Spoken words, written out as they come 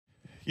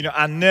You know,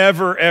 I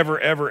never,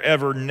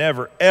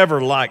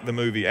 never liked the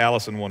movie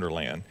Alice in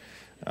Wonderland.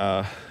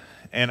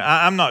 And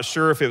I'm not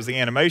sure if it was the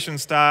animation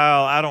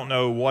style. I don't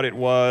know what it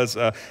was.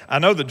 I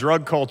know the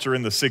drug culture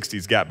in the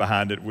 60s got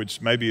behind it,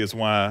 which maybe is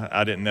why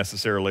I didn't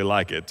necessarily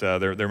like it.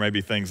 There may be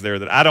things there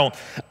that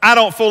I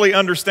don't fully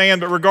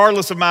understand, but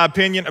regardless of my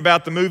opinion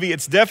about the movie,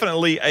 it's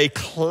definitely a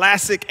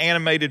classic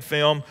animated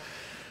film.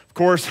 Of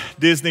course,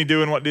 Disney,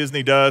 doing what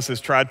Disney does, has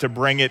tried to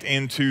bring it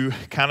into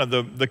kind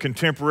of the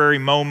contemporary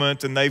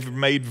moment, and they've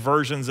made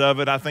versions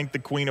of it. I think the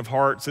Queen of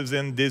Hearts is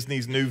in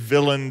Disney's new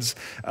villains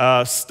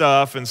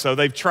stuff, and so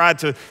they've tried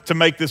to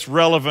make this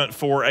relevant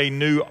for a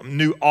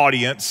new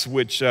audience,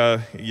 which,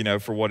 you know,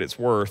 for what it's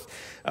worth,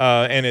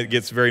 and it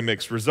gets very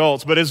mixed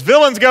results. But as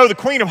villains go, the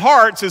Queen of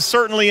Hearts is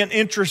certainly an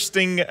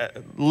interesting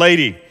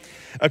lady.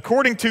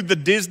 According to the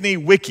Disney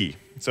Wiki,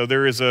 so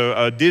there is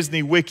a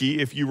Disney Wiki,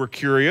 if you were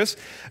curious.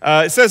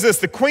 It says this: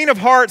 the Queen of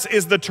Hearts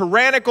is the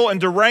tyrannical and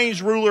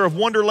deranged ruler of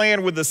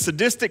Wonderland with a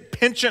sadistic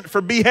penchant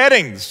for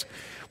beheadings.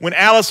 When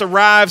Alice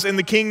arrives in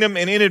the kingdom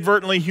and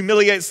inadvertently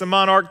humiliates the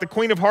monarch, the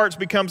Queen of Hearts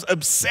becomes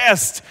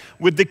obsessed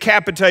with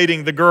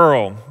decapitating the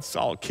girl. It's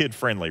all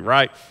kid-friendly,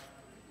 right?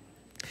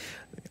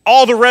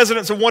 All the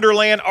residents of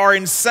Wonderland are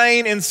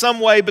insane in some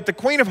way, but the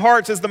Queen of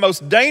Hearts is the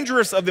most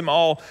dangerous of them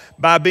all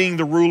by being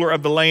the ruler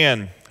of the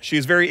land. She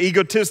is very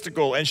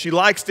egotistical, and she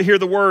likes to hear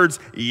the words,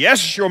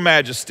 "Yes, Your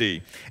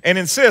Majesty," and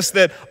insists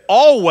that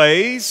all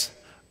ways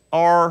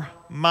are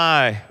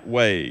my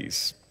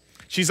ways.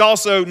 She's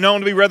also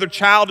known to be a rather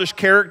childish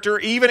character,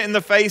 even in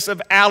the face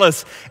of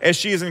Alice, as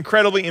she is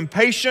incredibly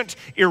impatient,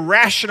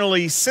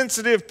 irrationally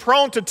sensitive,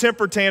 prone to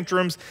temper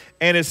tantrums,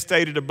 and, as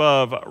stated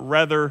above,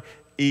 rather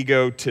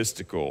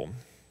egotistical.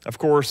 Of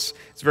course,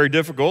 it's very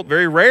difficult,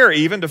 very rare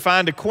even, to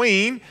find a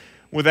queen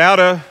without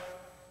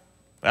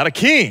a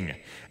king.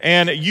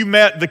 And you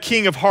met the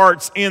King of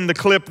Hearts in the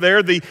clip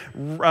there, the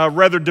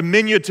rather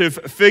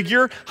diminutive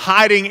figure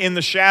hiding in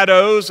the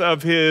shadows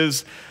of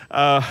his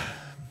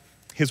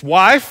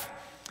wife.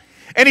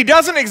 And he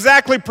doesn't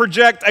exactly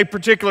project a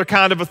particular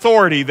kind of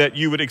authority that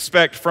you would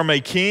expect from a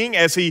king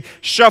as he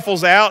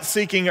shuffles out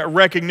seeking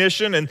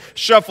recognition and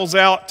shuffles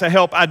out to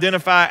help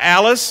identify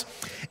Alice.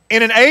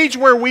 In an age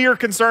where we are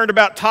concerned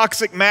about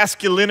toxic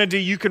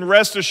masculinity, you can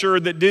rest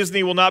assured that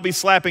Disney will not be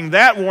slapping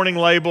that warning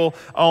label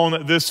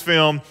on this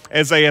film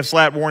as they have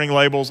slapped warning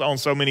labels on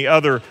so many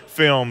other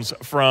films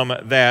from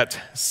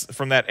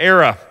that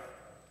era.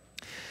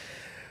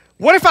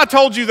 What if I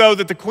told you, though,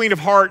 that the Queen of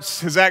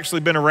Hearts has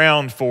actually been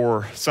around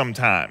for some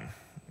time?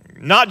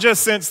 Not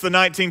just since the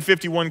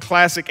 1951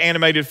 classic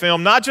animated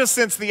film, not just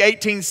since the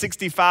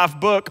 1865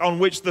 book on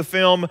which the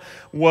film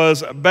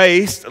was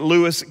based,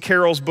 Lewis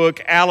Carroll's book,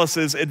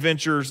 Alice's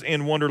Adventures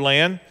in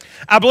Wonderland.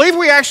 I believe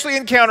we actually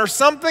encounter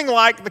something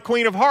like the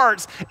Queen of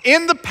Hearts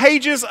in the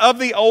pages of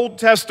the Old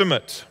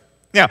Testament.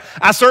 Now,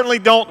 I certainly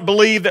don't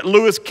believe that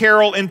Lewis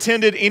Carroll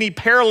intended any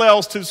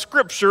parallels to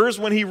scriptures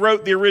when he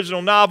wrote the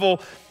original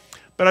novel,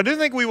 but I do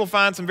think we will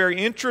find some very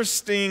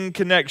interesting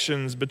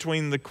connections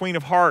between the Queen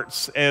of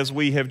Hearts, as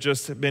we have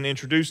just been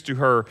introduced to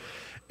her,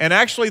 and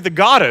actually the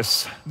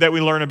goddess that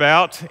we learn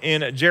about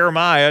in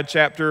Jeremiah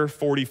chapter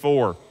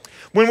 44.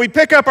 When we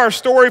pick up our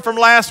story from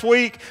last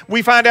week,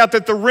 we find out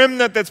that the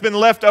remnant that's been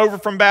left over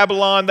from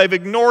Babylon, they've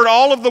ignored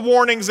all of the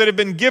warnings that have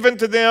been given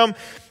to them,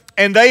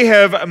 and they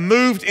have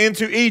moved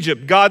into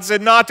Egypt. God said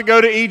not to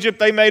go to Egypt.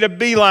 They made a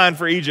beeline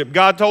for Egypt.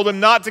 God told them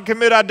not to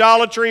commit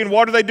idolatry. And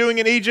what are they doing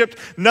in Egypt?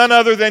 None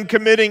other than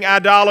committing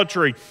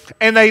idolatry.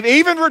 And they've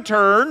even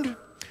returned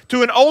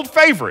to an old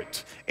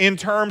favorite in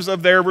terms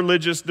of their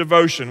religious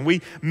devotion.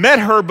 We met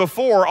her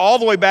before, all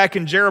the way back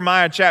in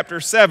Jeremiah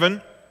chapter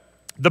 7.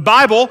 The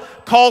Bible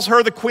calls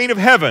her the Queen of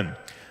Heaven.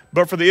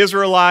 But for the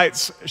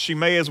Israelites, she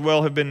may as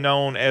well have been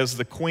known as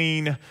the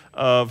Queen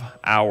of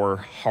our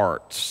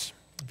hearts.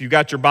 If you've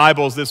got your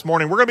Bibles this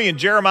morning, we're going to be in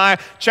Jeremiah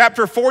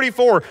chapter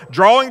 44,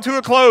 drawing to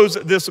a close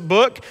this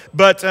book,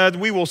 but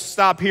we will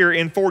stop here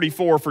in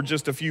 44 for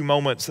just a few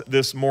moments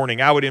this morning.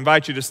 I would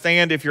invite you to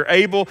stand if you're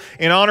able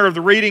in honor of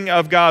the reading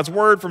of God's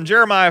Word from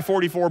Jeremiah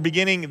 44,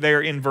 beginning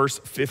there in verse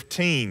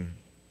 15.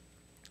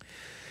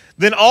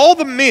 Then all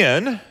the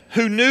men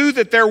who knew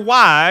that their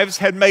wives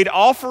had made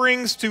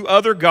offerings to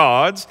other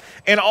gods,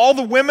 and all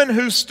the women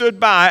who stood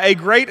by, a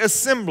great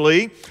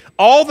assembly,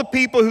 all the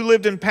people who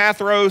lived in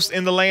Pathros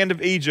in the land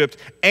of Egypt,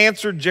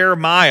 answered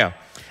Jeremiah,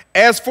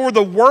 "As for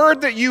the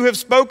word that you have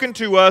spoken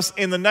to us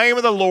in the name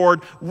of the Lord,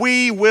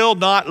 we will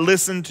not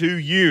listen to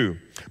you.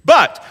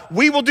 But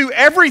we will do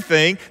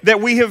everything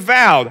that we have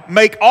vowed,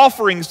 make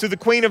offerings to the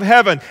Queen of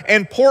Heaven,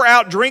 and pour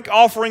out drink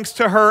offerings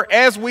to her,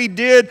 as we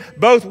did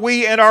both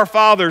we and our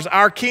fathers,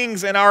 our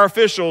kings and our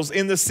officials,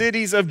 in the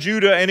cities of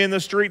Judah and in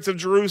the streets of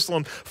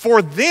Jerusalem.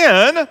 For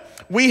then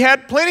we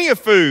had plenty of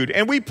food,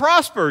 and we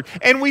prospered,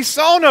 and we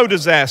saw no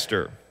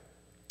disaster.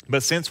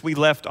 But since we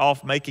left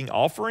off making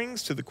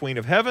offerings to the Queen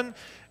of Heaven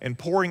and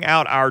pouring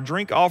out our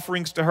drink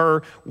offerings to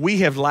her, we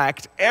have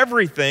lacked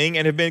everything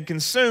and have been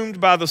consumed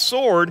by the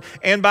sword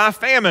and by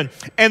famine.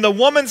 And the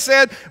woman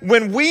said,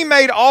 when we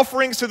made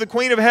offerings to the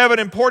Queen of Heaven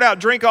and poured out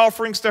drink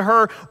offerings to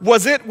her,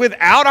 was it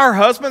without our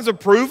husband's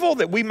approval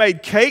that we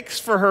made cakes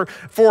for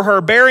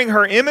her bearing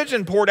her image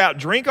and poured out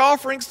drink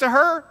offerings to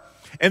her?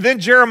 And then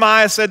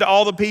Jeremiah said to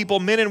all the people,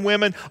 men and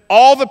women,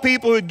 all the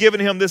people who had given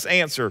him this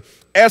answer,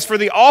 as for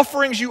the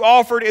offerings you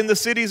offered in the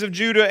cities of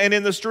Judah and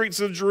in the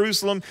streets of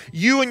Jerusalem,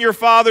 you and your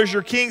fathers,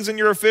 your kings and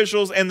your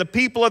officials, and the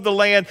people of the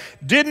land,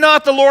 did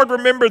not the Lord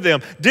remember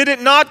them? Did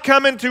it not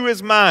come into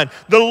his mind?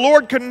 The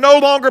Lord could no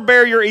longer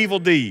bear your evil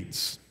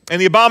deeds and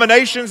the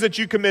abominations that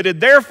you committed.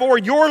 Therefore,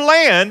 your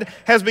land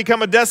has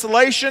become a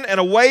desolation and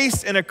a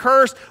waste and a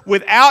curse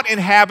without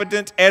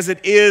inhabitant as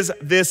it is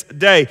this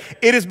day.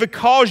 It is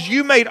because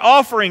you made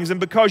offerings and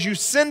because you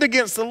sinned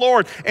against the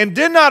Lord and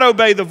did not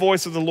obey the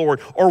voice of the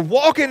Lord or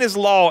walk in his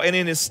law and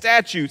in his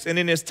statutes and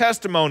in his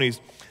testimonies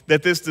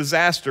that this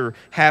disaster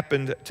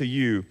happened to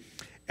you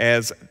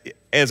as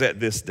at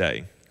this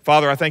day.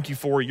 Father, I thank you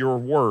for your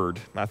word.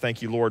 I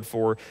thank you, Lord,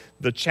 for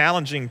the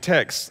challenging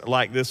texts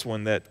like this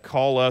one that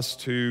call us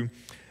to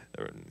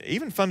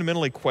even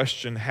fundamentally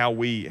question how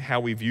we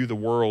view the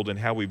world and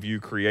how we view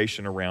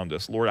creation around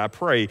us. Lord, I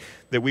pray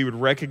that we would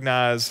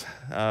recognize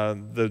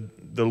the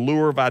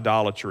lure of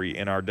idolatry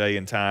in our day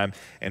and time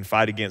and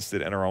fight against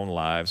it in our own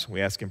lives. We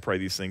ask and pray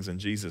these things in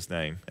Jesus'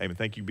 name. Amen.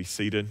 Thank you. Be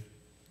seated.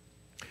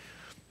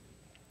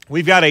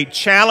 We've got a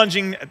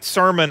challenging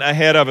sermon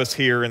ahead of us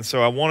here, and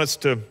so I want us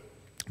to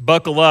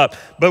buckle up.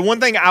 But one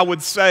thing I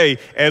would say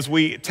as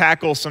we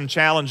tackle some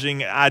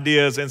challenging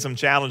ideas and some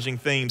challenging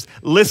themes,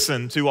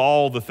 listen to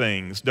all the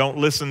things. Don't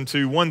listen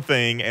to one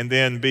thing and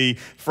then be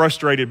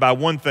frustrated by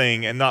one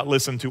thing and not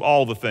listen to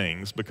all the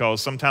things, because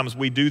sometimes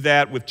we do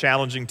that with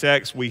challenging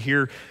texts. We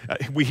hear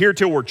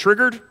till we're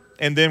triggered,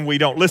 and then we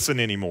don't listen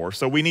anymore.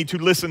 So we need to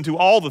listen to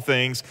all the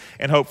things,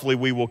 and hopefully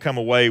we will come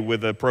away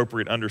with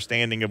appropriate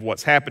understanding of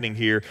what's happening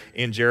here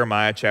in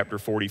Jeremiah chapter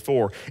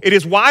 44. It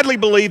is widely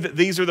believed that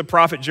these are the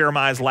prophet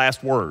Jeremiah's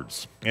last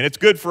words. And it's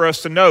good for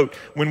us to note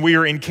when we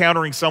are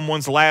encountering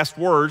someone's last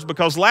words,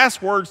 because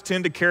last words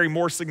tend to carry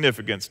more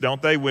significance,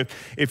 don't they?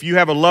 If you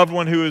have a loved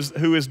one who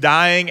is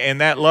dying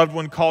and that loved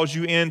one calls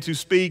you in to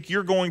speak,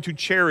 you're going to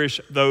cherish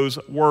those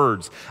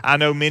words. I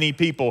know many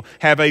people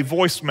have a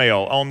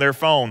voicemail on their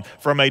phone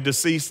from a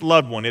deceased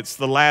loved one. It's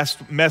the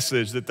last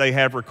message that they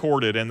have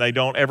recorded, and they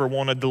don't ever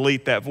want to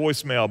delete that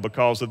voicemail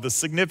because of the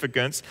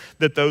significance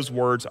that those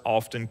words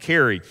often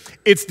carry.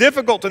 It's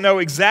difficult to know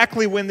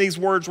exactly when these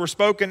words were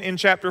spoken in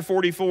chapter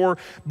 44,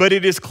 but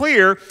it is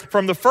clear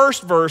from the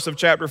first verse of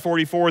chapter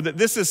 44 that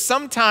this is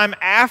sometime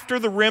after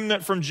the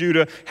remnant from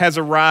Judah has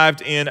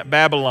arrived in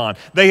Babylon.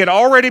 They had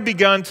already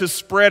begun to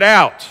spread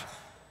out.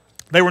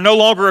 They were no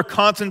longer a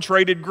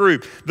concentrated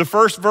group. The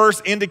first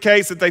verse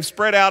indicates that they've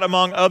spread out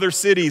among other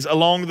cities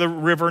along the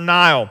river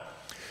Nile.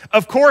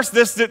 Of course,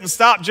 this didn't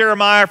stop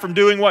Jeremiah from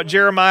doing what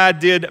Jeremiah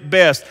did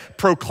best,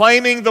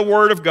 proclaiming the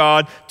word of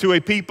God to a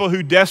people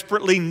who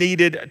desperately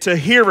needed to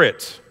hear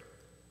it.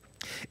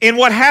 In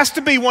what has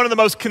to be one of the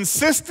most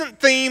consistent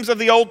themes of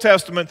the Old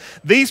Testament,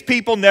 these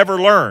people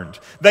never learned.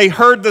 They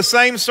heard the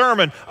same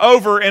sermon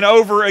over and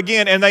over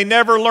again, and they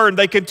never learned.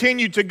 They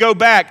continued to go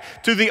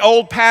back to the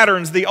old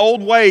patterns, the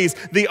old ways,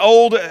 the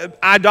old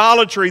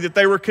idolatry that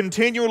they were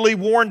continually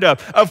warned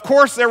of. Of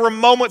course, there were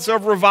moments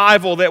of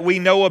revival that we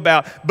know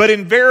about, but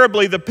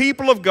invariably the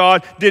people of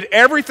God did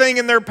everything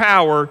in their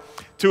power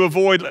to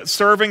avoid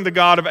serving the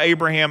God of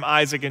Abraham,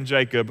 Isaac, and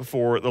Jacob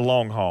for the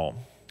long haul.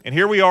 And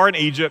here we are in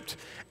Egypt.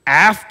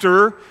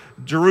 After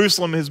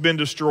Jerusalem has been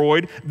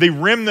destroyed, the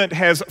remnant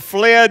has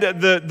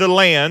fled the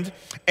land,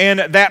 and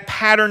that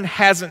pattern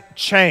hasn't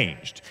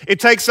changed.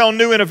 It takes on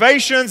new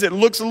innovations. It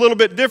looks a little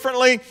bit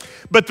differently,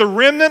 but the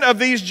remnant of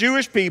these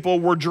Jewish people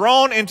were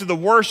drawn into the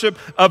worship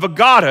of a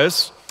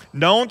goddess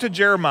known to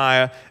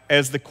Jeremiah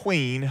as the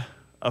Queen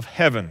of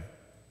Heaven.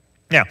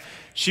 Now,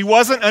 she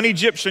wasn't an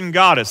Egyptian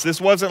goddess.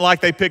 This wasn't like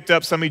they picked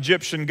up some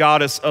Egyptian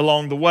goddess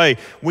along the way.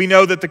 We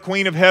know that the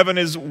Queen of Heaven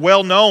is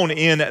well known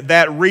in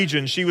that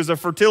region. She was a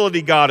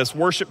fertility goddess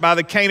worshipped by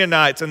the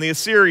Canaanites and the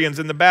Assyrians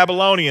and the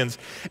Babylonians.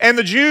 And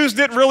the Jews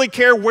didn't really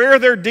care where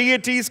their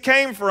deities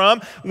came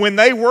from. When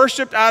they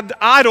worshipped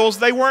idols,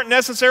 they weren't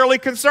necessarily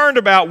concerned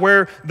about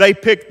where they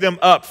picked them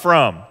up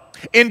from.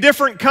 In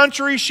different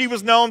countries, she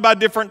was known by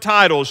different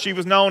titles. She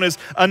was known as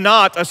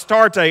Anat,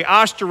 Astarte,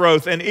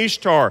 Ashtaroth, and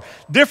Ishtar.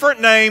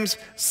 Different names,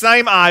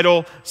 same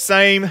idol,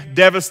 same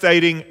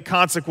devastating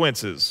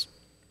consequences.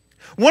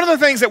 One of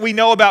the things that we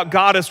know about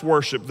goddess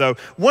worship, though,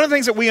 one of the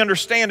things that we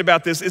understand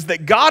about this is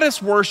that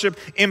goddess worship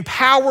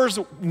empowers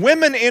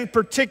women in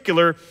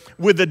particular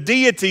with a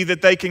deity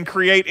that they can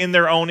create in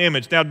their own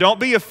image. Now, don't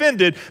be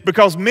offended,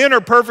 because men are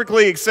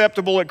perfectly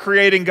acceptable at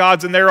creating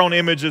gods in their own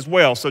image as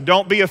well. So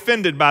don't be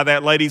offended by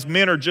that, ladies.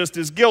 Men are just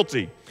as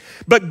guilty.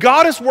 But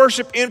goddess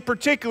worship in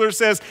particular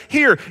says,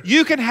 here,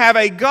 you can have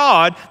a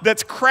god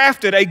that's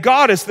crafted, a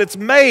goddess that's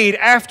made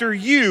after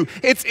you.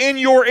 It's in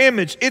your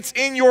image. It's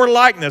in your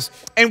likeness.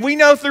 And we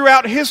know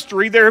throughout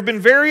history there have been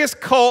various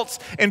cults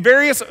and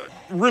various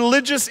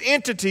religious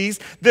entities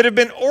that have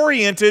been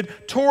oriented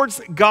towards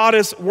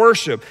goddess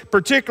worship,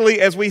 particularly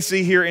as we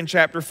see here in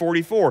chapter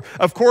 44.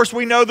 Of course,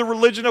 we know the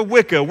religion of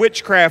Wicca,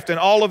 witchcraft, and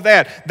all of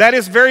that. That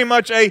is very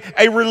much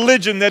a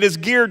religion that is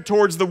geared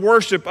towards the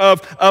worship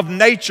of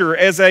nature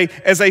as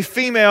a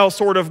female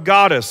sort of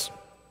goddess.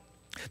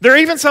 There are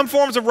even some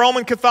forms of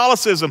Roman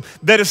Catholicism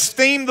that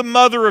esteem the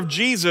mother of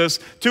Jesus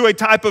to a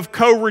type of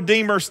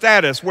co-redeemer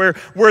status where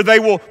they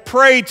will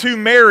pray to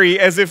Mary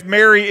as if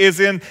Mary is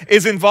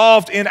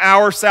involved in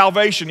our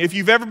salvation. If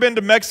you've ever been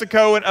to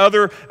Mexico and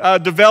other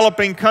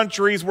developing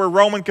countries where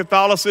Roman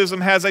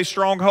Catholicism has a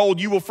stronghold,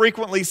 you will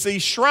frequently see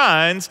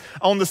shrines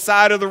on the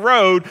side of the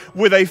road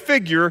with a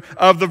figure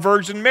of the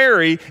Virgin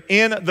Mary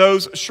in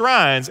those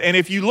shrines. And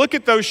if you look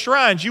at those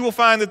shrines, you will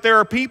find that there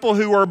are people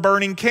who are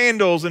burning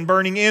candles and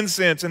burning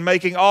incense and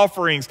making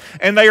offerings,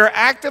 and they are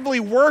actively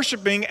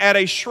worshiping at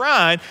a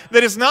shrine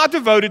that is not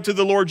devoted to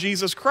the Lord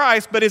Jesus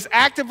Christ, but is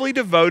actively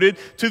devoted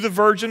to the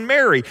Virgin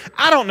Mary.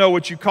 I don't know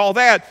what you call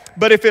that,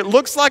 but if it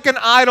looks like an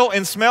idol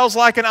and smells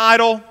like an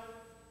idol,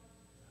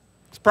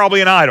 it's probably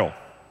an idol,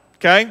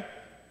 okay?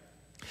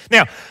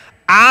 Now,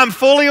 I'm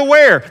fully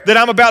aware that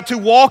I'm about to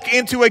walk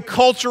into a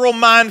cultural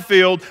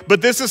minefield,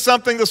 but this is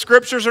something the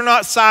Scriptures are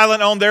not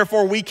silent on,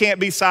 therefore we can't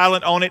be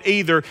silent on it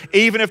either,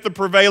 even if the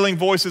prevailing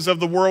voices of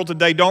the world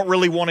today don't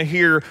really want to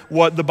hear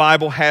what the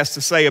Bible has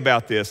to say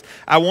about this.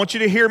 I want you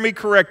to hear me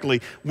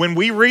correctly. When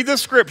we read the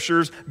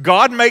Scriptures,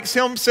 God makes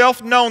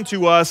Himself known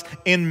to us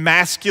in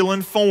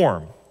masculine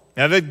form.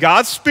 Now, that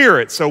God's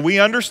spirit, so we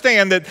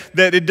understand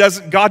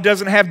that God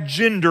doesn't have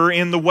gender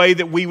in the way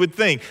that we would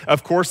think.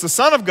 Of course, the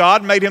Son of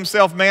God made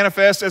Himself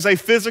manifest as a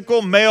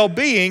physical male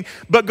being,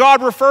 but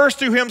God refers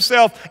to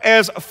Himself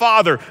as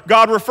Father.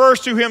 God refers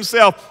to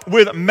Himself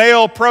with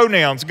male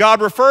pronouns.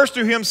 God refers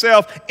to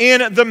Himself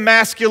in the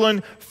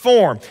masculine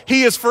form.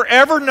 He is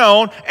forever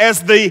known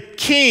as the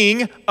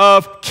King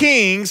of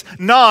Kings,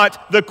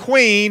 not the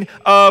Queen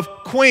of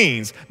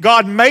Queens.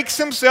 God makes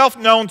Himself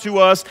known to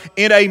us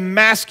in a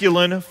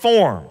masculine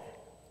form.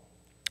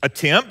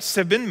 Attempts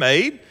have been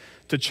made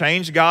to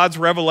change God's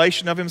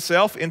revelation of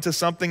Himself into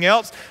something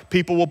else.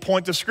 People will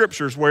point to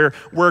Scriptures where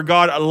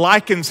God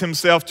likens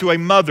Himself to a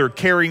mother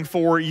caring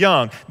for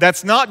young.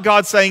 That's not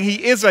God saying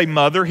He is a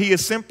mother. He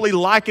is simply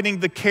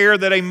likening the care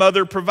that a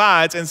mother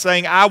provides and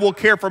saying, I will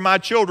care for my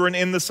children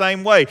in the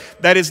same way.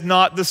 That is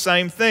not the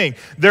same thing.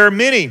 There are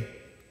many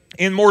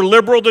in more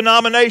liberal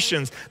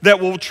denominations that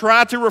will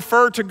try to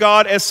refer to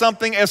God as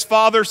something as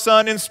Father,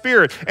 Son, and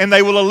Spirit, and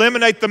they will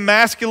eliminate the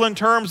masculine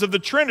terms of the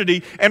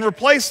Trinity and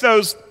replace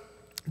those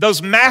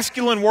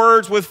masculine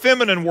words with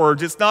feminine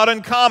words. It's not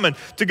uncommon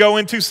to go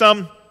into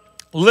some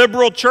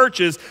liberal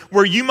churches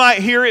where you might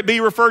hear it be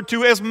referred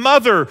to as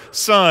Mother,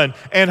 Son,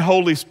 and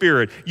Holy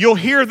Spirit. You'll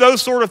hear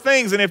those sort of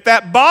things, and if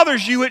that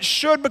bothers you, it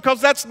should, because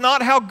that's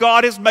not how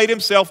God has made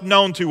Himself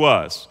known to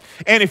us.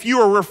 And if you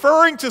are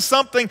referring to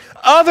something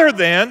other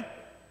than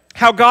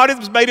how God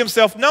has made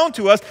Himself known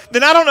to us,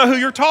 then I don't know who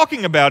you're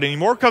talking about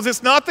anymore, because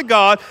it's not the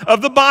God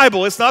of the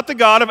Bible. It's not the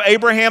God of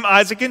Abraham,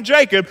 Isaac, and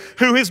Jacob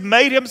who has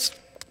made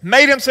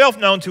Himself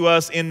known to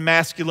us in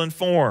masculine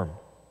form.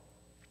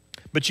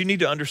 But you need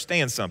to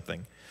understand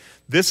something.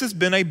 This has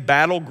been a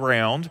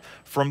battleground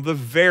from the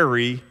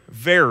very,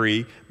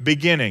 very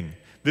beginning.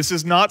 This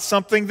is not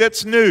something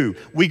that's new.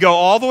 We go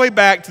all the way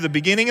back to the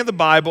beginning of the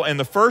Bible and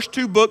the first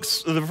two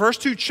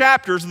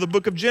chapters of the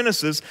book of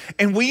Genesis,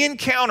 and we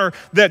encounter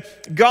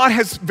that God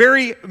has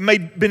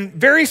been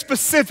very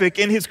specific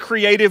in His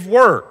creative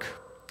work.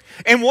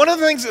 And one of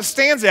the things that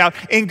stands out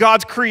in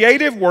God's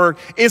creative work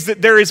is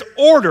that there is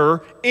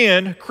order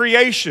in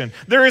creation.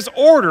 There is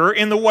order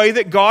in the way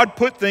that God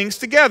put things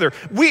together.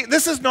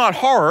 This is not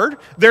hard.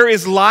 There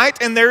is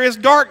light and there is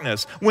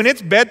darkness. When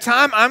it's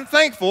bedtime, I'm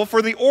thankful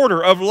for the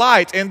order of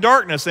light and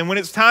darkness. And when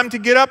it's time to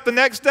get up the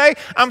next day,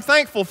 I'm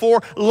thankful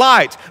for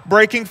light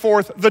breaking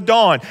forth the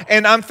dawn.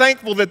 And I'm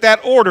thankful that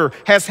that order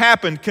has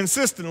happened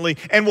consistently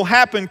and will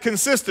happen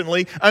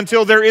consistently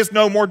until there is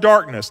no more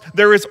darkness.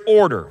 There is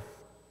order.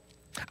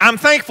 I'm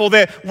thankful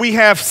that we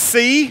have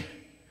sea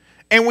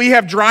and we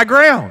have dry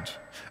ground.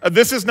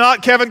 This is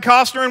not Kevin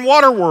Costner in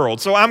Waterworld,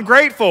 so I'm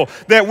grateful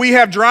that we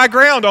have dry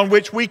ground on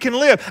which we can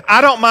live.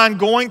 I don't mind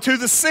going to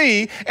the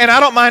sea, and I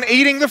don't mind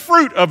eating the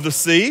fruit of the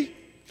sea,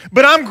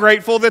 but I'm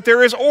grateful that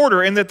there is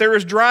order and that there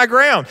is dry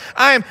ground.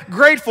 I am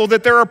grateful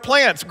that there are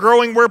plants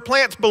growing where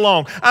plants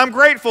belong. I'm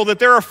grateful that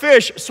there are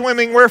fish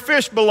swimming where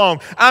fish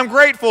belong. I'm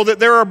grateful that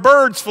there are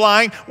birds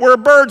flying where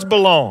birds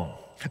belong.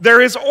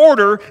 There is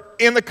order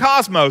in the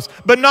cosmos.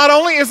 But not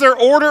only is there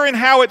order in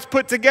how it's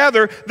put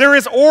together, there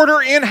is order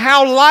in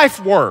how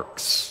life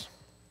works.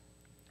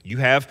 You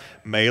have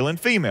male and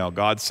female.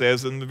 God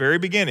says in the very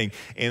beginning.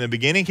 In the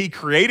beginning, He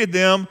created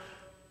them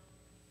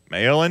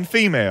male and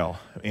female.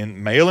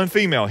 In male and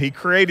female, He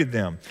created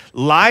them.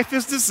 Life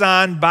is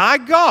designed by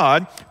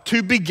God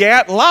to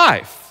beget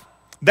life.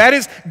 That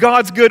is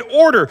God's good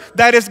order.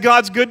 That is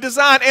God's good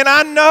design. And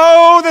I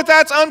know that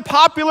that's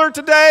unpopular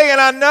today, and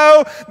I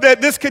know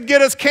that this could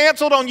get us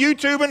canceled on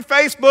YouTube and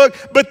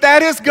Facebook, but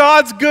that is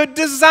God's good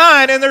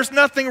design, and there's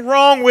nothing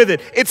wrong with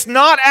it. It's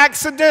not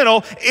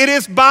accidental. It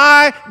is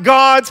by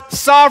God's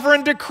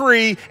sovereign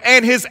decree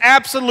and His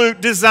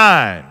absolute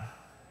design.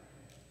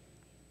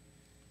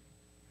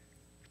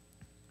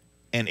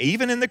 And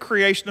even in the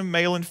creation of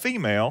male and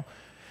female,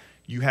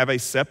 you have a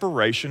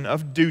separation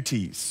of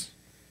duties.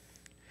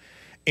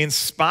 In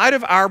spite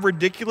of our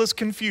ridiculous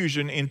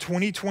confusion in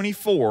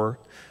 2024,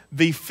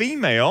 the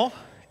female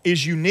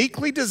is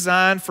uniquely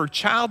designed for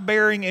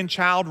childbearing and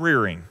child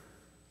rearing.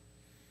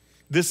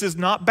 This is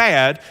not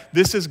bad.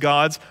 This is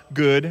God's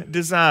good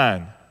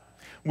design.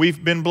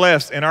 We've been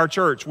blessed in our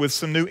church with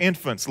some new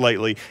infants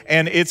lately,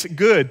 and it's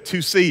good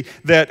to see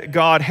that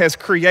God has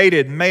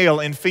created male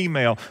and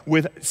female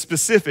with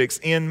specifics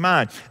in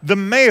mind. The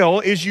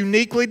male is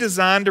uniquely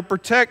designed to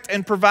protect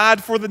and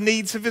provide for the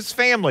needs of his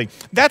family.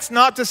 That's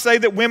not to say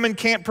that women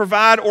can't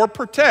provide or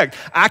protect.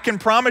 I can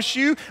promise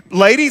you,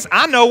 ladies,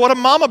 I know what a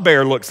mama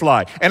bear looks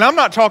like, and I'm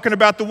not talking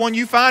about the one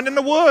you find in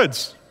the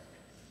woods.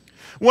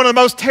 One of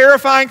the most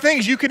terrifying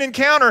things you can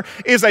encounter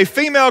is a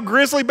female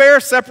grizzly bear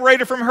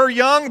separated from her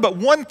young, but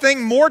one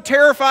thing more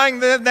terrifying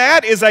than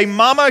that is a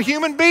mama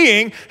human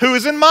being who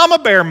is in mama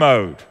bear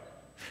mode.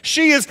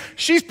 She's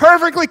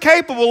perfectly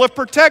capable of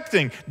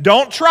protecting.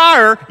 Don't try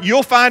her,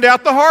 you'll find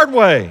out the hard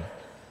way.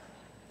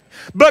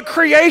 But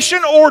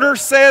creation order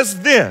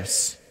says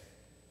this.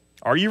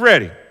 Are you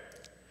ready?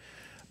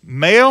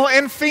 Male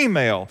and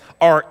female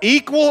are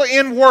equal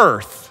in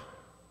worth,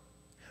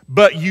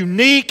 but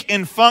unique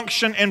in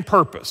function and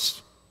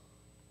purpose.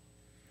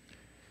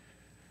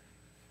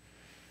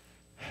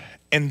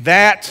 And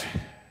that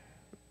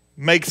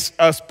makes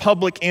us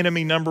public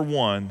enemy number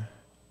one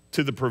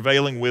to the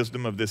prevailing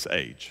wisdom of this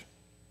age.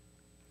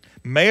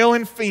 Male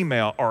and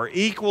female are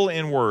equal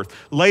in worth.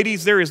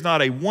 Ladies, there is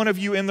not a one of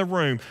you in the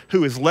room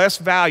who is less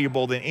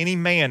valuable than any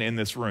man in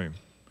this room.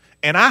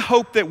 And I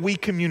hope that we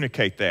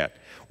communicate that.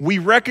 We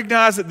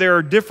recognize that there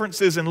are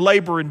differences in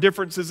labor and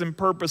differences in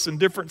purpose and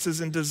differences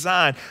in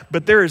design,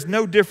 but there is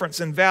no difference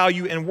in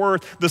value and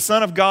worth. The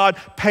Son of God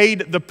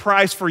paid the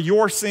price for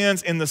your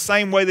sins in the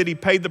same way that He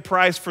paid the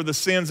price for the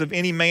sins of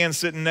any man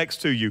sitting next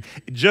to you.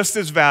 Just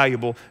as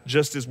valuable,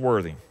 just as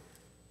worthy.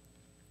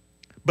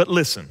 But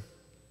listen,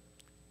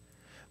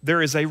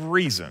 there is a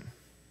reason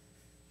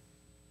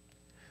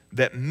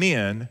that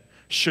men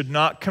should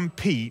not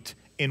compete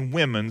in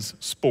women's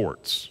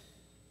sports.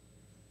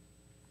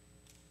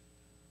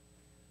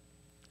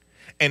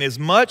 And as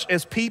much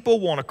as people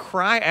want to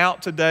cry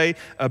out today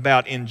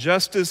about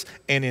injustice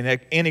and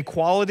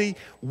inequality,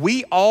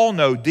 we all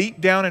know deep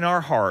down in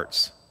our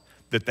hearts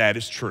that that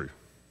is true.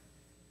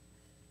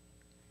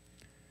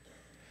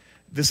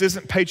 This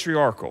isn't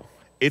patriarchal.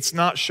 It's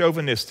not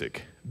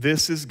chauvinistic.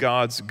 This is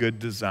God's good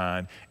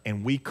design,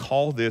 and we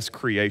call this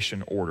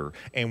creation order.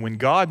 And when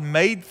God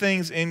made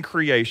things in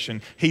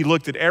creation, He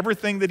looked at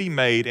everything that He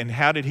made, and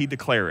how did He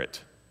declare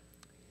it?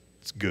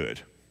 It's good.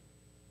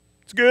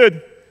 It's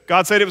good.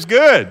 God said it was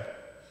good.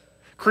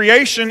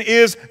 Creation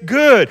is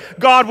good.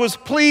 God was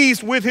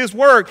pleased with His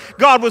work.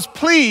 God was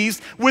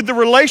pleased with the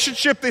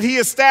relationship that He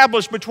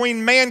established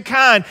between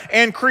mankind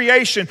and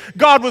creation.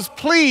 God was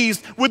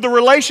pleased with the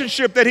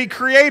relationship that He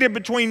created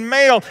between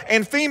male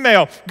and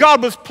female.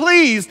 God was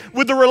pleased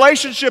with the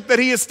relationship that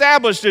He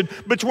established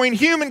between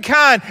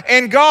humankind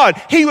and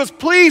God. He was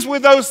pleased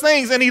with those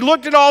things, and He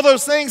looked at all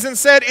those things and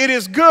said, it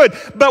is good.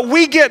 But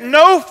we get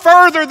no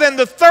further than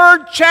the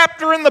 3rd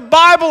chapter in the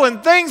Bible,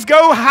 and things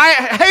go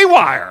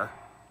haywire.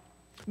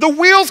 The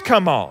wheels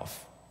come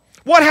off.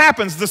 What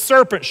happens? The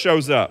serpent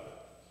shows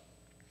up.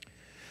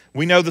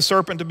 We know the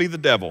serpent to be the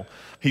devil.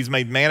 He's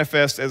made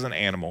manifest as an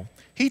animal.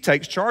 He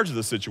takes charge of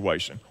the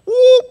situation.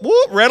 Whoop,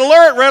 whoop, red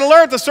alert, red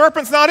alert. The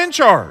serpent's not in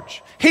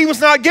charge. He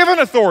was not given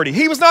authority.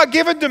 He was not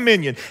given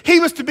dominion. He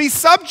was to be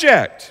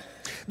subject.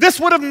 This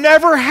would have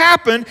never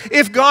happened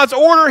if God's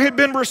order had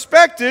been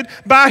respected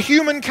by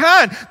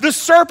humankind. The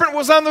serpent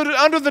was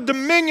under the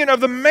dominion of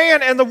the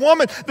man and the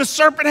woman. The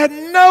serpent had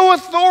no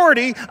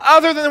authority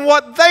other than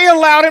what they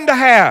allowed him to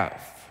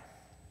have.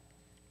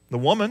 The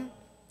woman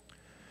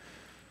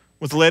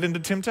was led into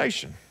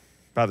temptation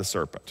by the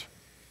serpent.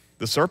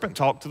 The serpent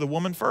talked to the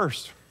woman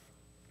first,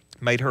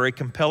 made her a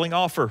compelling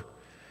offer.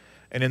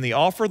 And in the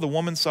offer, the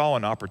woman saw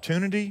an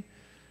opportunity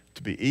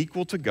to be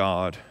equal to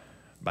God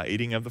by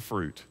eating of the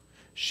fruit.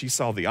 She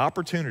saw the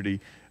opportunity,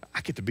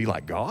 I get to be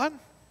like God?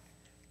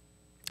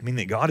 I mean,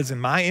 that God is in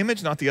my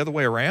image, not the other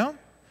way around?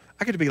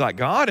 I get to be like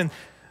God? And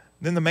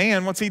then the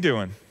man, what's he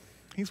doing?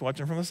 He's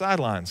watching from the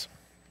sidelines.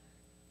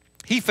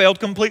 He failed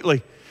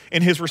completely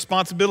in his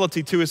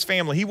responsibility to his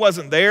family. He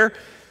wasn't there.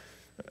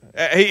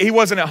 He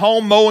wasn't at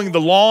home mowing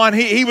the lawn.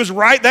 He was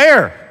right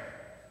there.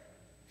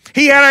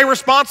 He had a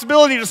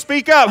responsibility to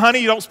speak up. Honey,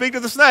 you don't speak to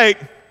the snake.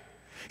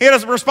 He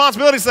had a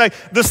responsibility to say,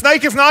 the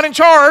snake is not in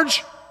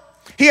charge.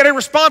 He had a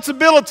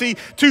responsibility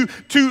to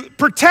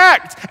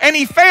protect, and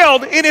he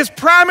failed in his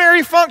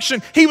primary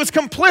function. He was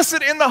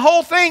complicit in the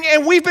whole thing,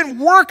 and we've been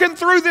working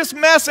through this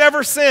mess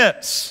ever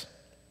since.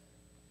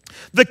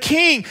 The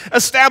king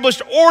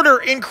established order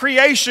in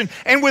creation,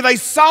 and with a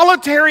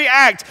solitary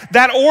act,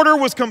 that order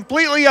was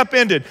completely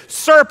upended.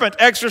 Serpent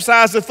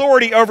exercised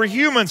authority over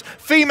humans.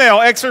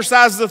 Female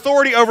exercises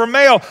authority over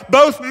male.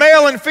 Both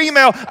male and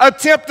female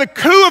attempt the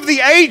coup of the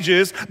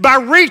ages by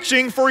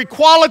reaching for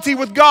equality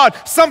with God,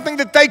 something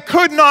that they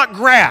could not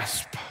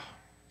grasp.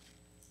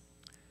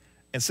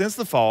 And since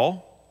the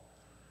fall,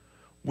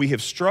 we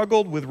have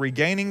struggled with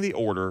regaining the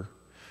order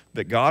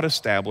that God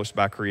established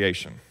by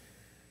creation.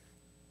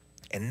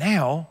 And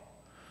now,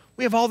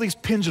 we have all these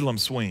pendulum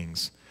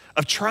swings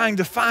of trying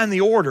to find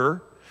the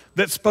order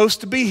that's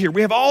supposed to be here.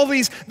 We have all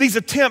these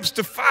attempts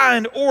to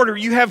find order.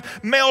 You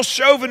have male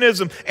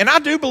chauvinism, and I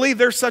do believe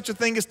there's such a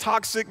thing as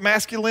toxic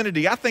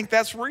masculinity. I think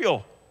that's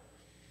real.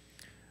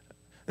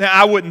 Now,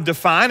 I wouldn't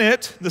define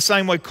it the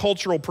same way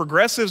cultural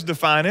progressives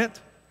define it.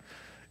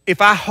 If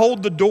I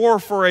hold the door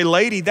for a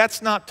lady,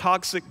 that's not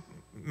toxic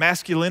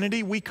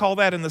masculinity. We call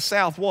that in the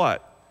South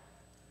what?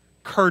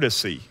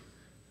 Courtesy.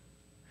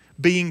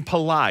 Being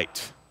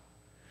polite,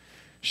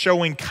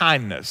 showing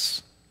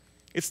kindness.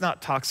 It's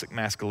not toxic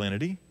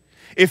masculinity.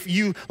 If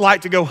you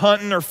like to go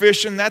hunting or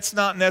fishing, that's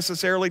not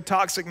necessarily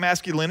toxic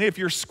masculinity. If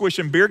you're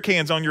squishing beer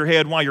cans on your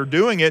head while you're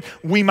doing it,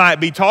 we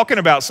might be talking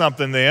about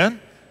something then.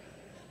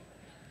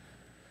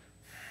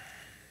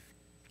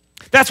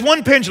 That's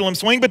one pendulum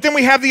swing, but then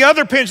we have the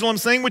other pendulum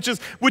swing, which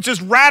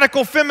is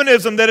radical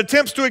feminism that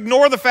attempts to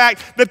ignore the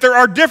fact that there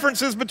are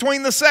differences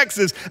between the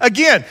sexes.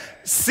 Again,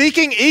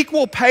 seeking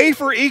equal pay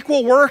for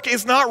equal work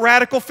is not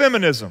radical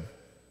feminism.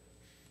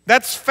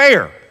 That's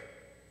fair.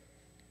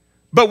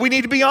 But we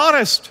need to be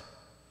honest.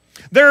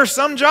 There are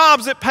some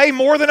jobs that pay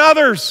more than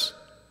others.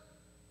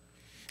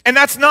 And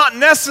that's not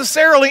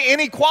necessarily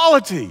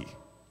inequality.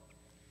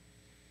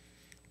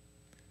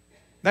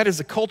 That is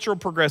the cultural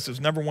progressive's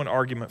number one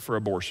argument for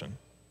abortion.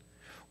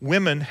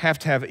 Women have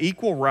to have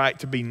equal right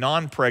to be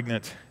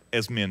non-pregnant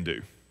as men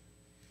do.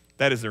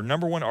 That is their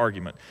number one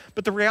argument.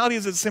 But the reality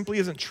is it simply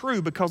isn't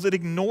true because it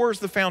ignores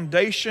the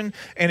foundation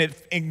and it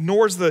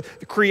ignores the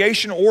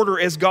creation order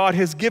as God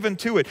has given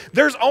to it.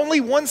 There's only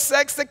one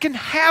sex that can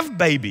have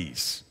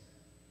babies.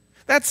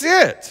 That's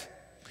it.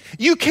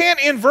 You can't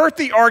invert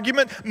the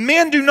argument.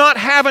 Men do not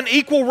have an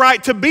equal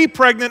right to be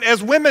pregnant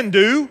as women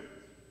do.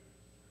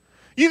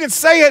 You can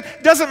say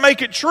it, doesn't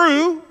make it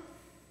true.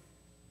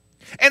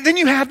 And then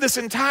you have this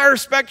entire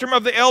spectrum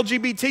of the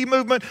LGBT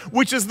movement,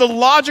 which is the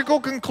logical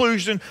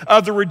conclusion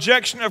of the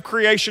rejection of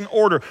creation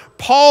order.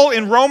 Paul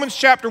in Romans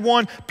chapter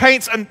 1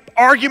 paints an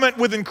argument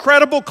with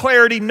incredible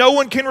clarity. No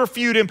one can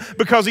refute him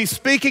because he's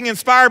speaking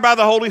inspired by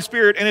the Holy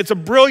Spirit. And it's a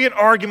brilliant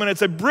argument.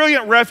 It's a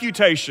brilliant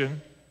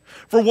refutation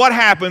for what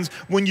happens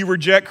when you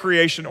reject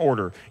creation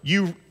order.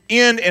 You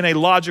end in a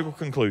logical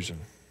conclusion.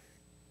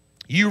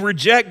 You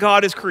reject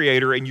God as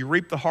creator and you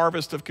reap the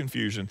harvest of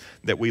confusion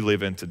that we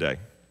live in today.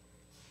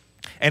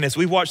 And as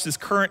we watch this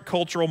current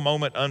cultural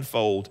moment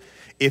unfold,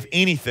 if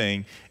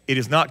anything, it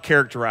is not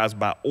characterized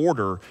by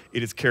order,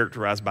 it is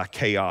characterized by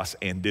chaos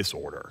and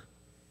disorder.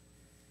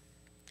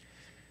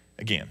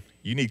 Again,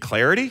 you need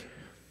clarity?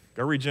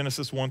 Go read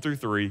Genesis 1 through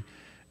 3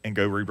 and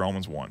go read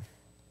Romans 1,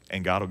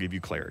 and God will give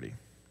you clarity.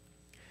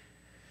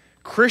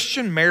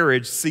 Christian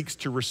marriage seeks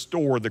to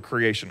restore the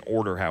creation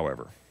order,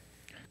 however.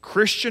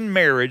 Christian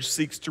marriage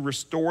seeks to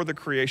restore the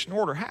creation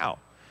order. How?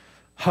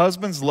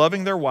 Husbands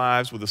loving their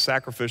wives with the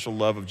sacrificial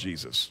love of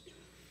Jesus.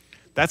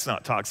 That's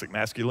not toxic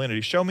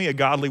masculinity. Show me a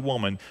godly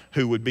woman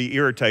who would be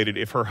irritated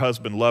if her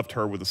husband loved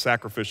her with the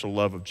sacrificial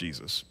love of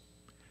Jesus.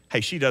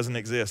 Hey, she doesn't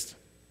exist.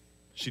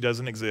 She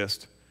doesn't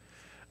exist.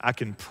 I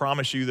can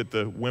promise you that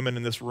the women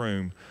in this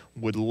room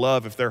would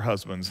love if their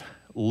husbands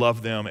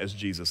loved them as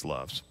Jesus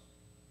loves.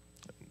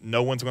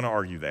 No one's going to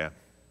argue that.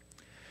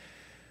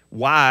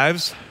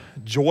 Wives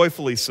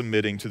joyfully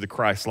submitting to the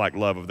Christ-like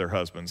love of their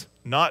husbands,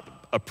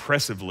 not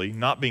oppressively,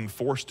 not being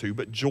forced to,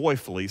 but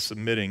joyfully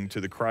submitting to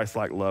the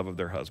Christ-like love of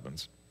their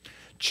husbands.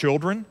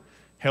 Children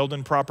held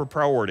in proper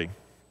priority.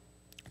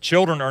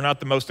 Children are not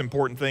the most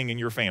important thing in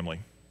your family.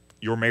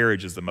 Your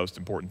marriage is the most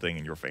important thing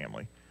in your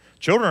family.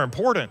 Children are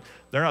important.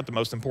 They're not the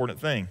most important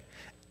thing.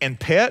 And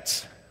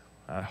pets,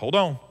 hold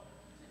on.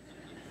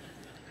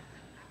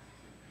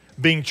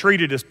 Being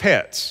treated as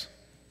pets,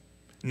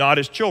 not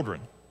as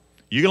children.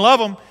 You can love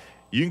them.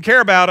 You can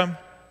care about them.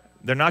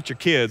 They're not your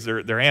kids.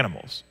 They're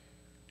animals.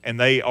 And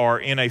they are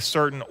in a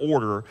certain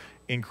order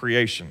in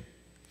creation.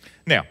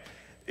 Now,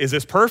 is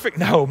this perfect?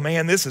 No,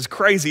 man, this is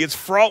crazy. It's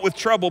fraught with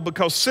trouble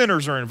because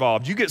sinners are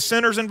involved. You get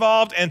sinners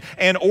involved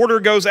and order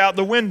goes out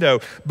the window.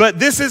 But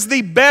this is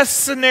the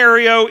best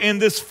scenario in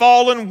this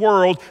fallen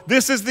world.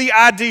 This is the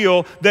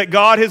ideal that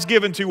God has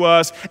given to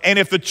us. And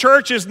if the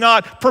church is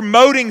not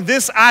promoting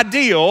this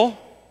ideal,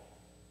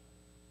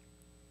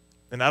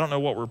 then I don't know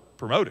what we're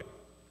promoting.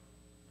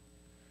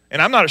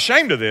 And I'm not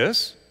ashamed of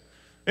this.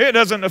 It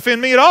doesn't offend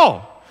me at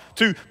all.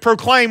 to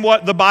proclaim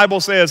what the Bible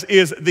says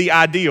is the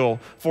ideal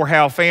for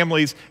how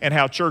families and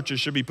how churches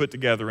should be put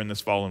together in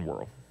this fallen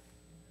world.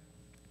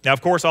 Now,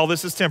 of course, all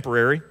this is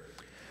temporary.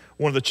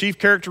 One of the chief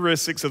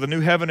characteristics of the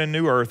new heaven and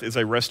new earth is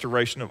a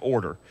restoration of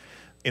order.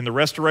 In the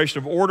restoration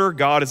of order,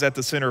 God is at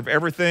the center of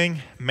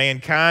everything.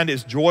 Mankind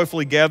is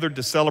joyfully gathered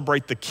to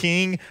celebrate the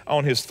King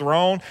on his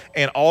throne,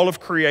 and all of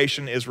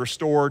creation is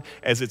restored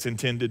as it's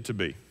intended to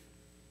be.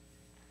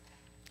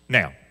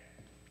 Now,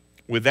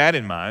 with that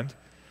in mind,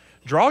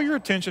 draw your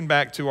attention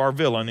back to our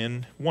villain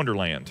in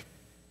Wonderland,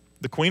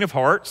 the Queen of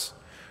Hearts,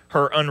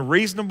 her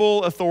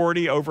unreasonable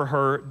authority over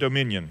her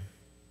dominion,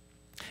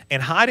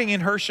 and hiding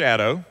in her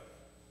shadow,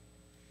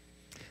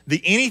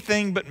 the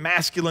anything but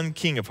masculine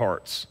King of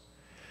Hearts.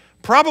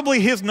 Probably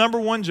his number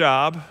one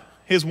job,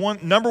 his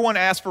number one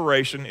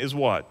aspiration is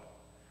what?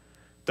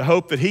 To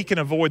hope that he can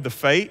avoid the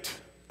fate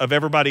of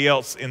everybody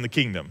else in the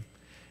kingdom.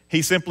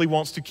 He simply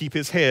wants to keep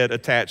his head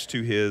attached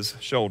to his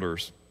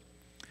shoulders.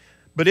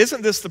 But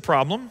isn't this the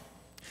problem?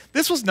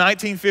 This was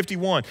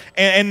 1951,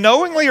 and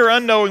knowingly or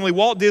unknowingly,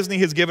 Walt Disney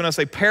has given us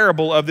a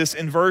parable of this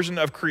inversion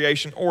of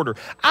creation order.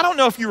 I don't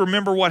know if you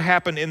remember what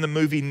happened in the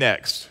movie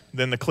Next,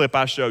 than the clip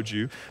I showed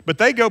you, but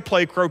they go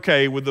play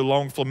croquet with the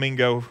long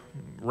flamingo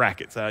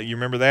rackets. You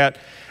remember that?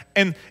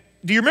 And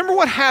do you remember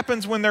what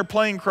happens when they're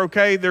playing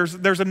croquet?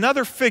 There's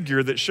another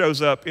figure that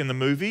shows up in the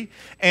movie,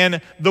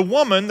 and the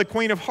woman, the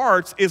Queen of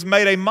Hearts, is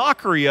made a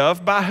mockery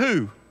of by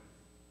who?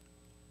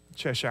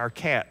 Cheshire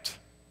Cat.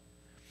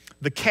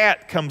 The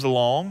cat comes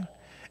along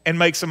and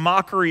makes a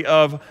mockery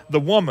of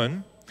the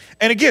woman.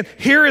 And again,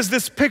 here is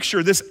this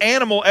picture, this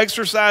animal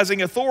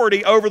exercising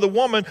authority over the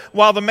woman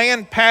while the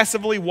man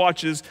passively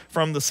watches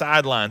from the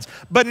sidelines.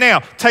 But now,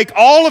 take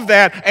all of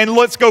that and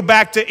let's go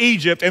back to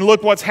Egypt and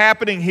look what's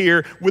happening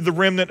here with the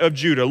remnant of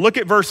Judah. Look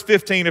at verse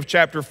 15 of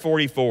chapter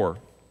 44.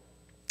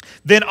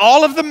 Then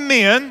all of the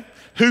men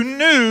who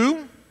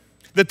knew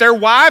that their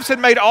wives had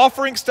made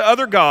offerings to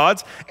other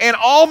gods, and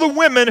all the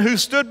women who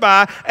stood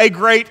by a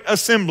great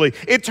assembly.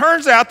 It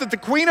turns out that the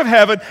Queen of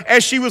Heaven,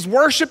 as she was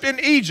worshipped in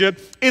Egypt,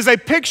 is a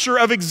picture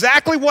of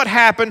exactly what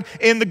happened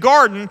in the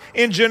garden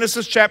in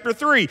Genesis chapter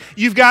 3.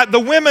 You've got the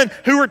women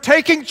who are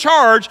taking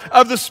charge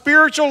of the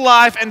spiritual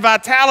life and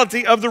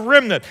vitality of the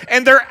remnant,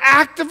 and they're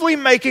actively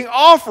making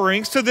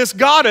offerings to this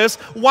goddess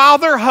while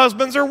their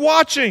husbands are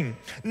watching.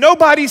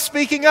 Nobody's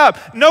speaking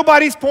up.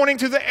 Nobody's pointing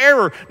to the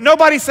error.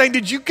 Nobody's saying,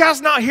 did you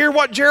guys not hear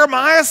what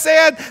Jeremiah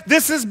said?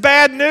 This is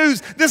bad news.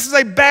 This is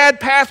a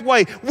bad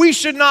pathway. We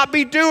should not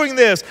be doing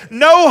this.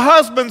 No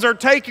husbands are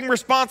taking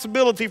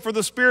responsibility for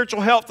the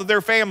spiritual health of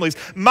their families.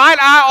 Might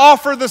I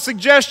offer the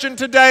suggestion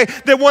today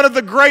that one of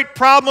the great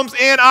problems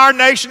in our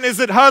nation is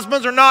that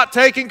husbands are not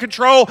taking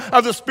control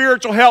of the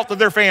spiritual health of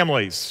their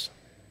families?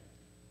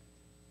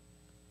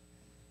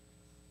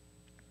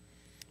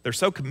 They're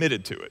so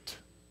committed to it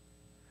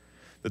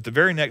that the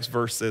very next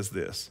verse says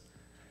this.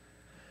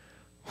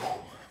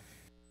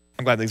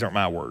 I'm glad these aren't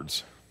my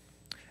words.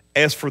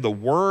 As for the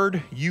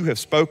word you have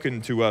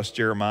spoken to us,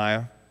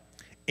 Jeremiah,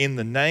 in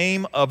the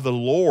name of the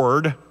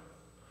Lord,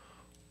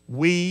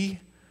 we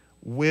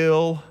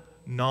will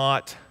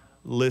not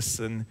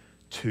listen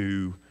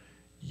to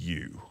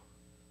you.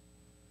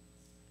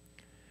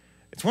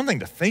 It's one thing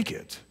to think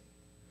it,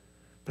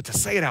 but to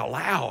say it out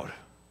loud.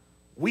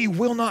 We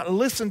will not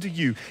listen to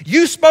you.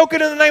 You spoke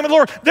it in the name of the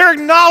Lord. They're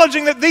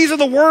acknowledging that these are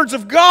the words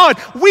of God.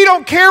 We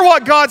don't care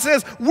what God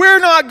says. We're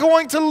not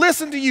going to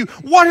listen to you.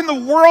 What in the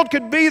world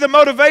could be the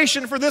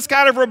motivation for this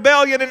kind of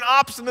rebellion and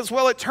obstinance?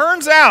 Well, it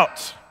turns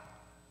out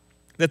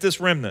that this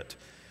remnant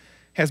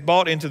has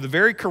bought into the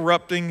very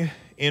corrupting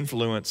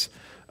influence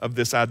of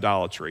this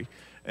idolatry.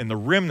 And the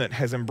remnant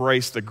has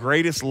embraced the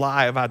greatest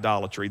lie of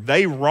idolatry.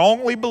 They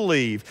wrongly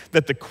believed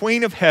that the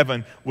Queen of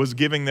Heaven was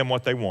giving them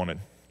what they wanted.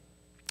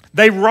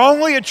 They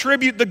wrongly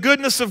attribute the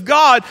goodness of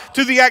God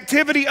to the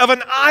activity of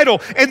an idol.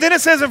 And then it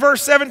says in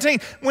verse 17,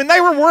 when they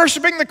were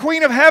worshiping the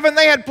Queen of Heaven,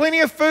 they had plenty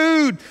of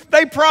food.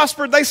 They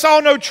prospered. They saw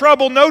no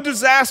trouble, no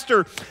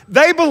disaster.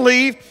 They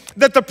believed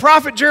that the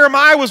prophet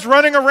Jeremiah was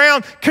running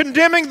around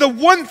condemning the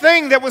one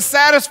thing that was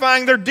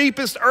satisfying their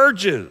deepest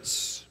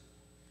urges.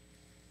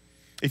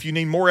 If you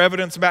need more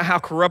evidence about how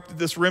corrupted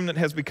this remnant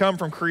has become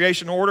from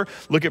creation order,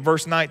 look at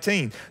verse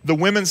 19. The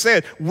women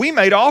said, we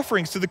made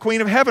offerings to the Queen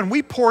of Heaven.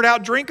 We poured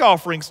out drink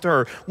offerings to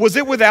her. Was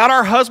it without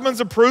our husband's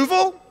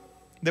approval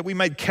that we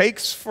made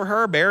cakes for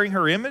her, bearing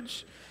her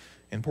image,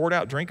 and poured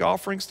out drink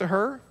offerings to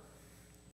her?